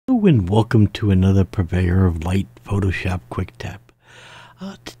Hello and welcome to another Purveyor of Light Photoshop Quick Tap.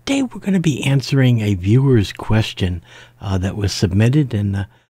 Today we're going to be answering a viewer's question that was submitted, and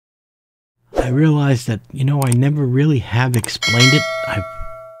I realized that, I never really have explained it.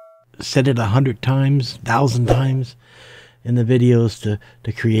 I've said it 100 times, 1,000 times in the videos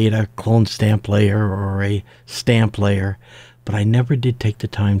to create a clone stamp layer or a stamp layer, but I never did take the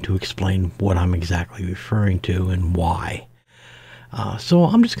time to explain what I'm exactly referring to and why. So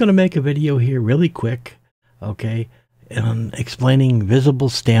I'm just going to make a video here really quick, okay, and explaining visible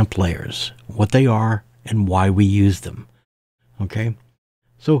stamp layers, what they are and why we use them, okay.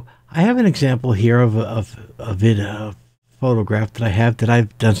 So I have an example here of a photograph that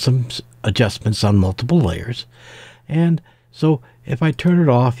I've done some adjustments on multiple layers, and so if I turn it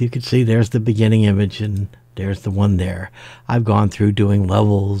off, you can see there's the beginning image and there's the one there. I've gone through doing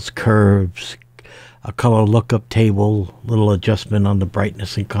levels, curves, a color lookup table, little adjustment on the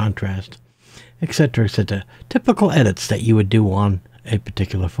brightness and contrast, etc., etc. Typical edits that you would do on a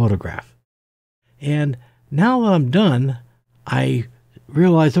particular photograph. And now that I'm done, I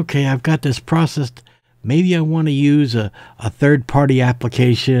realize, okay, I've got this processed. Maybe I want to use a third-party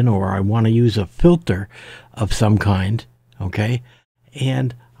application, or I want to use a filter of some kind, okay?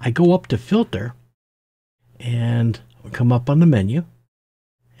 And I go up to Filter and come up on the menu,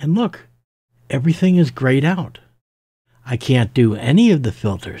 and look, everything is grayed out. I can't do any of the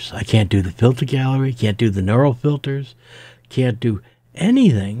filters. I can't do the filter gallery, can't do the neural filters, can't do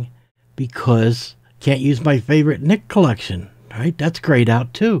anything because can't use my favorite Nik collection, right? That's grayed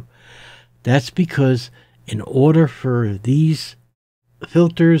out too. That's because in order for these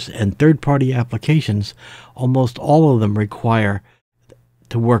filters and third-party applications, almost all of them require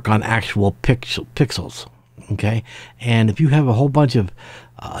to work on actual pixels, okay? And if you have a whole bunch of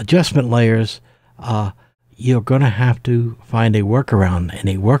adjustment layers, you're going to have to find a workaround, and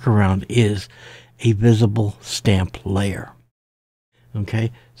a workaround is a visible stamp layer.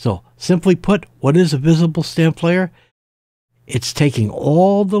 Okay, so simply put, what is a visible stamp layer? It's taking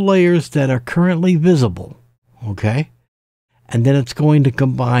all the layers that are currently visible, okay, and then it's going to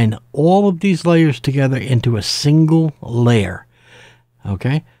combine all of these layers together into a single layer.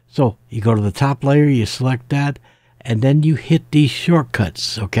 Okay, so you go to the top layer, you select that, and then you hit these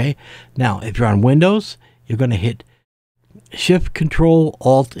shortcuts, okay? Now, if you're on Windows, you're going to hit Shift, Control,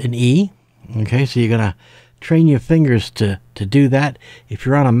 Alt, and E, okay? So you're going to train your fingers to do that. If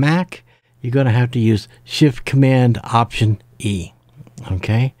you're on a Mac, you're going to have to use Shift, Command, Option, E,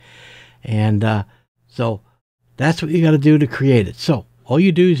 okay? And so that's what you got to do to create it. So all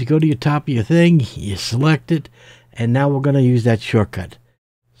you do is you go to your top of your thing, you select it, and now we're going to use that shortcut.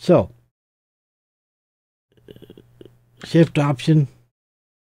 So Shift Option,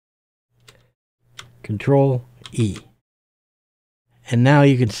 Control E. And now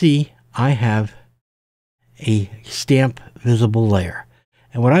you can see I have a stamp visible layer.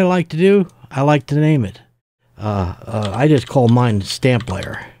 And what I like to do, I like to name it. I just call mine stamp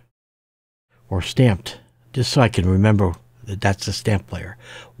layer or stamped, just so I can remember that that's a stamp layer.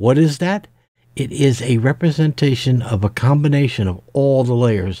 What is that? It is a representation of a combination of all the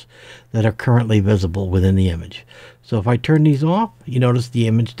layers that are currently visible within the image. So if I turn these off, you notice the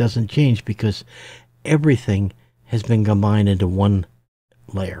image doesn't change because everything has been combined into one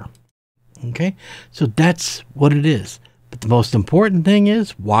layer. Okay, so that's what it is. But the most important thing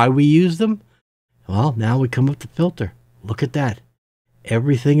is why we use them. Well, now we come up to Filter. Look at that.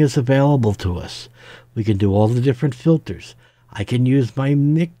 Everything is available to us. We can do all the different filters. I can use my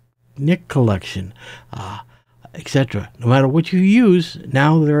Nik collection, etc. No matter what you use,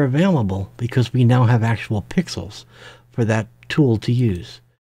 now they're available because we now have actual pixels for that tool to use.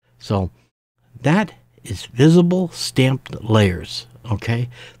 So that is visible stamped layers, okay?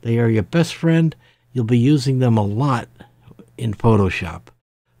 They are your best friend. You'll be using them a lot in Photoshop,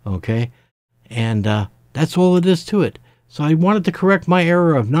 okay? And that's all it is to it. So I wanted to correct my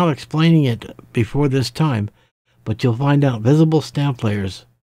error of not explaining it before this time, but you'll find out visible stamp layers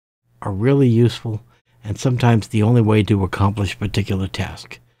are really useful and sometimes the only way to accomplish a particular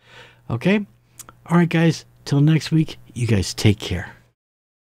task. Okay? All right, guys. Till next week, you guys take care.